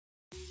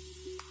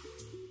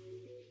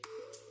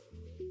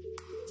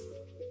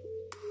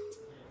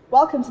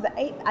Welcome to the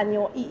 8th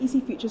Annual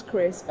EEC Futures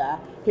Careers Fair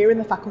here in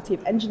the Faculty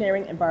of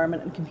Engineering,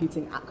 Environment and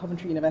Computing at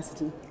Coventry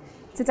University.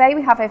 Today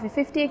we have over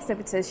 50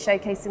 exhibitors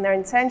showcasing their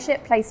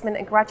internship, placement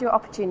and graduate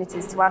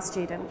opportunities to our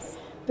students.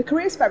 The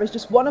Careers Fair is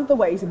just one of the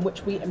ways in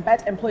which we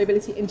embed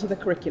employability into the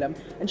curriculum,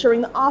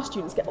 ensuring that our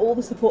students get all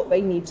the support they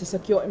need to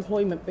secure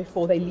employment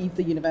before they leave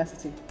the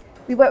university.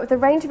 We work with a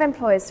range of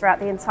employers throughout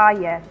the entire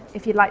year.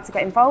 If you'd like to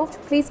get involved,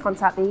 please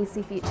contact the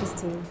EEC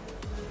Futures team.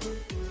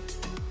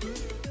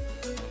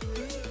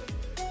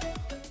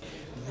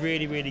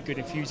 Really good,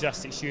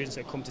 enthusiastic students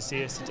that come to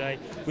see us today.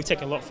 We've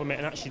taken a lot from it,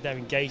 and actually their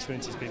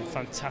engagement has been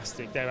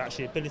fantastic. Their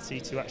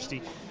ability to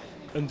actually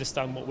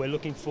understand what we're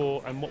looking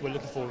for, and what we're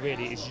looking for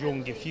really is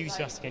young,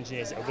 enthusiastic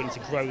engineers that are willing to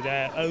grow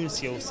their own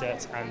skill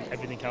set and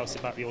everything else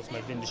about the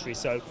automotive industry.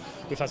 So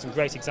we've had some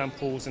great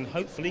examples, and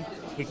hopefully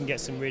we can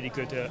get some really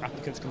good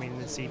applicants coming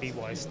in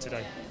CV-wise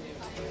today.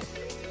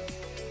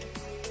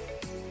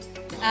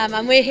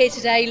 And we're here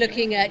today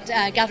looking at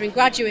gathering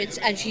graduate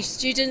entry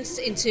students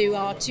into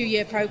our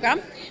 2-year programme.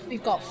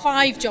 We've got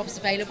 5 jobs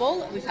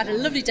available. We've had a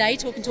lovely day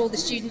talking to all the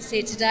students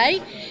here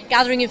today,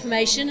 gathering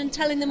information and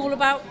telling them all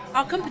about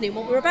our company and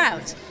what we're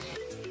about.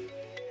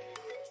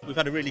 We've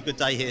had a really good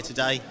day here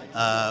today.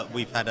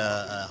 We've had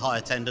a high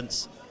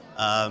attendance.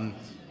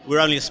 We're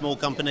only a small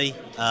company.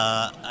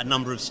 A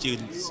number of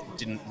students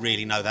didn't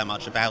really know that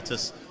much about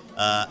us.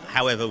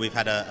 However, we've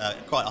had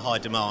quite a high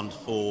demand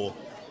for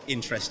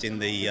interest in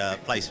the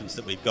placements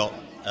that we've got.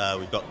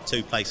 We've got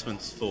 2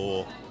 placements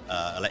for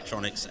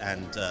electronics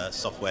and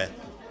software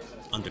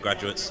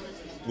undergraduates.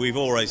 We're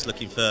always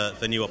looking for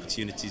new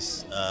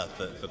opportunities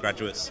for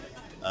graduates,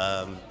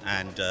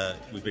 and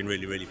we've been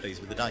really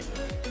pleased with the day.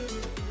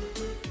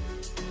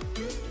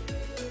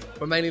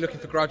 We're mainly looking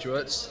for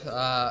graduates.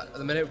 At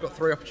the minute we've got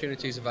 3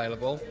 opportunities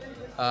available.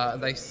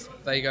 And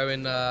they go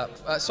in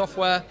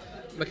software,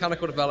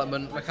 mechanical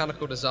development,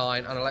 mechanical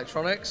design and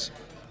electronics.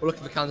 We're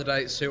looking for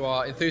candidates who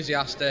are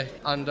enthusiastic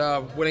and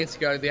willing to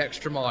go the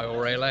extra mile,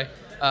 really.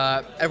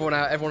 Everyone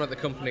at the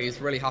company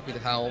is really happy to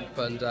help,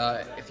 and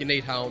if you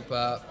need help,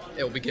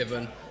 it will be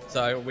given.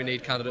 So we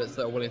need candidates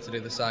that are willing to do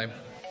the same.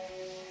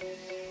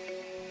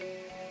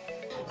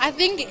 I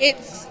think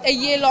it's a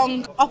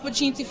year-long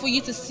opportunity for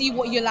you to see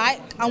what you like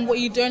and what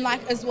you don't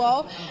like as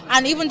well,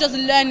 and even just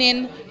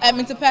learning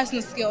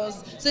interpersonal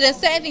skills. So there's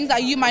certain things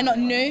that you might not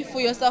know for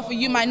yourself or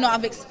you might not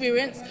have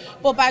experienced,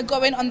 but by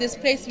going on this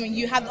placement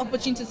you have the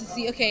opportunity to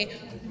see, okay,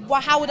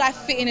 how would I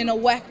fit in a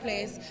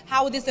workplace?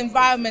 How would this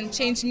environment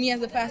change me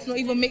as a person or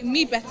even make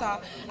me better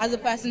as a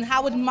person?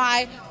 How would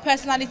my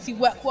personality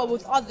work well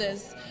with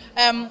others?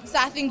 So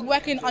I think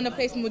working on a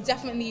placement would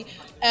definitely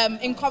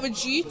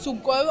encourage you to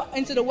go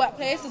into the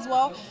workplace as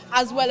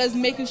well as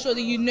making sure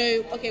that you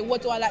know, okay,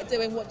 what do I like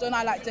doing, what don't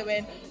I like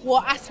doing,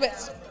 what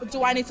aspects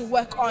do I need to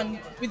work on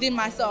within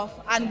myself,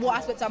 and what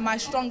aspects am I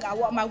strong at,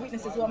 what are my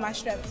weaknesses, what are my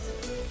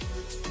strengths.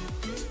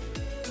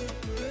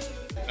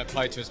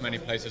 Apply to as many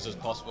places as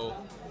possible,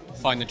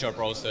 find the job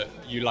roles that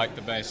you like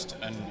the best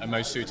and are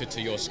most suited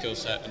to your skill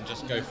set, and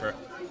just go for it.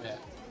 Yeah.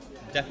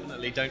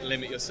 Definitely don't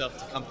limit yourself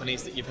to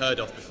companies that you've heard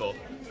of before.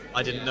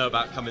 I didn't know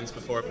about Cummins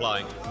before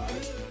applying.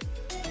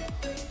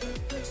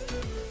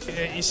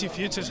 EEC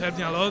Futures helped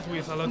me a lot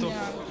with a lot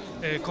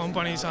of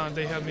companies, and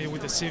they helped me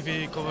with the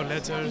CV, cover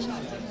letters,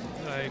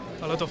 like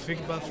a lot of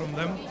feedback from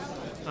them.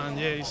 And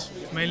yeah, it's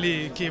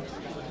mainly keep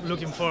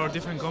looking for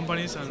different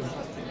companies and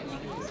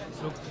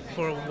look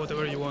for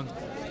whatever you want.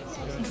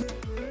 Yeah.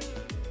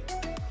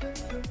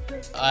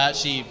 I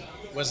actually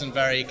wasn't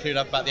very clued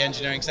up about the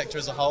engineering sector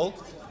as a whole,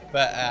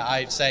 but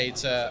I'd say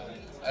to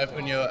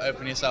open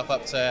yourself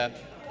up to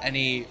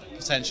any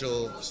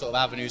potential sort of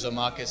avenues or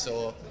markets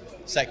or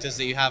sectors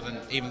that you haven't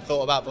even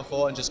thought about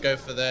before, and just go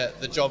for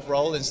the job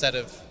role instead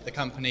of the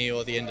company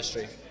or the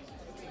industry.